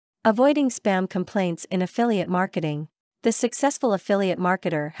Avoiding spam complaints in affiliate marketing. The successful affiliate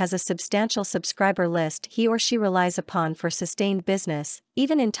marketer has a substantial subscriber list he or she relies upon for sustained business,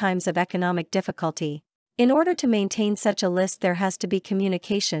 even in times of economic difficulty. In order to maintain such a list, there has to be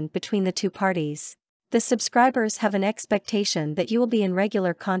communication between the two parties. The subscribers have an expectation that you will be in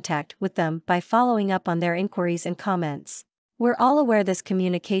regular contact with them by following up on their inquiries and comments. We're all aware this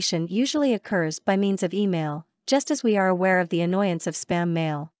communication usually occurs by means of email, just as we are aware of the annoyance of spam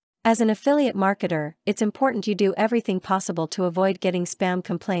mail. As an affiliate marketer, it's important you do everything possible to avoid getting spam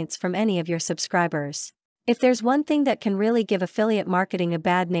complaints from any of your subscribers. If there's one thing that can really give affiliate marketing a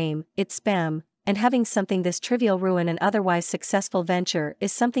bad name, it's spam, and having something this trivial ruin an otherwise successful venture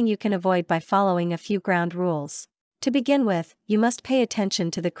is something you can avoid by following a few ground rules. To begin with, you must pay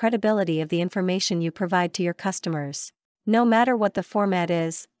attention to the credibility of the information you provide to your customers. No matter what the format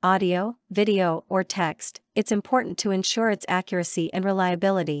is, audio, video, or text, it's important to ensure its accuracy and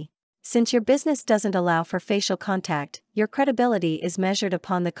reliability. Since your business doesn't allow for facial contact, your credibility is measured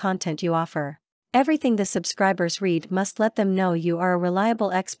upon the content you offer. Everything the subscribers read must let them know you are a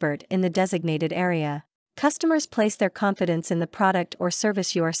reliable expert in the designated area. Customers place their confidence in the product or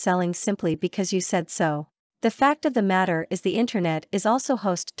service you are selling simply because you said so. The fact of the matter is the internet is also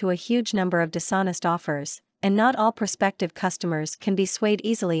host to a huge number of dishonest offers, and not all prospective customers can be swayed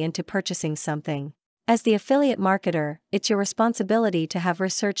easily into purchasing something. As the affiliate marketer, it's your responsibility to have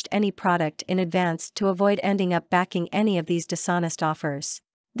researched any product in advance to avoid ending up backing any of these dishonest offers.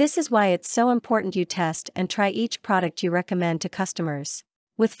 This is why it's so important you test and try each product you recommend to customers.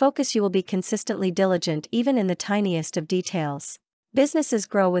 With focus, you will be consistently diligent even in the tiniest of details. Businesses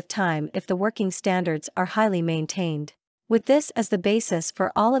grow with time if the working standards are highly maintained. With this as the basis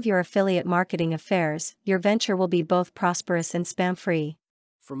for all of your affiliate marketing affairs, your venture will be both prosperous and spam-free.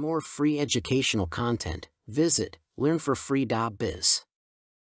 For more free educational content, visit learnforfree.biz.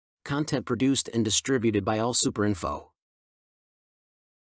 Content produced and distributed by AllSuperInfo.